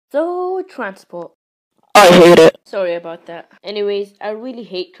So, transport. I hate it. Sorry about that. Anyways, I really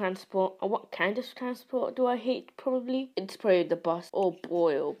hate transport. And what kind of transport do I hate? Probably it's probably the bus. Oh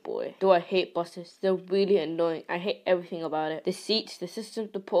boy. Do I hate buses? They're really annoying. I hate everything about it. The seats, the system,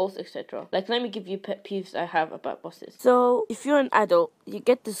 the poles, etc. Like, let me give you pet peeves I have about buses. So, if you're an adult, you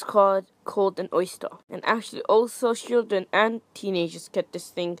get this card called an oyster. And actually, also children and teenagers get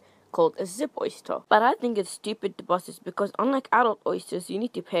this thing called a zip oyster. But I think it's stupid to buses because unlike adult oysters, you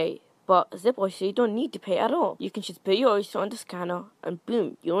need to pay. But zip oyster, you don't need to pay at all. You can just pay your oyster on the scanner and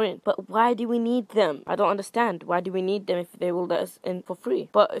boom, you're in. But why do we need them? I don't understand. Why do we need them if they will let us in for free?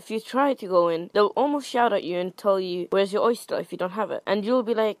 But if you try to go in, they'll almost shout at you and tell you, where's your oyster if you don't have it? And you'll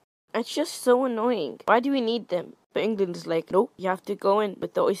be like, it's just so annoying. Why do we need them? But England is like, nope, you have to go in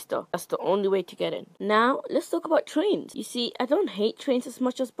with the oyster. That's the only way to get in. Now, let's talk about trains. You see, I don't hate trains as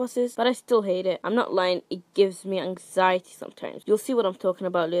much as buses, but I still hate it. I'm not lying, it gives me anxiety sometimes. You'll see what I'm talking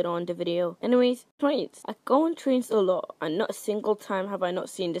about later on in the video. Anyways, trains. I go on trains a lot, and not a single time have I not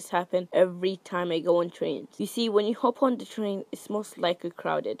seen this happen every time I go on trains. You see, when you hop on the train, it's most likely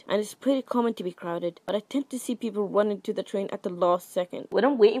crowded, and it's pretty common to be crowded, but I tend to see people run into the train at the last second. When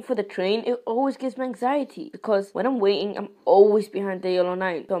I'm waiting for the train, it always gives me anxiety, because when I'm waiting, I'm always behind the yellow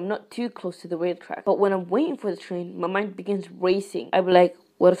line, so I'm not too close to the rail track. But when I'm waiting for the train, my mind begins racing. I'll be like,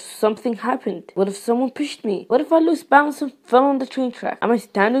 what if something happened? What if someone pushed me? What if I lose balance and fell on the train track? Am I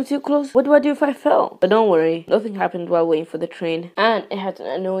standing too close? What do I do if I fell? But don't worry, nothing happened while waiting for the train, and it has an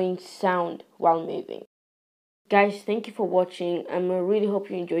annoying sound while moving. Guys, thank you for watching. I really hope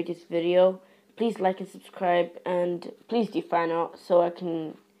you enjoyed this video. Please like and subscribe, and please do fan art so I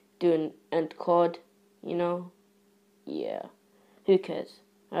can do an end card, you know? Yeah, who cares?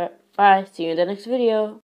 Alright, bye, see you in the next video.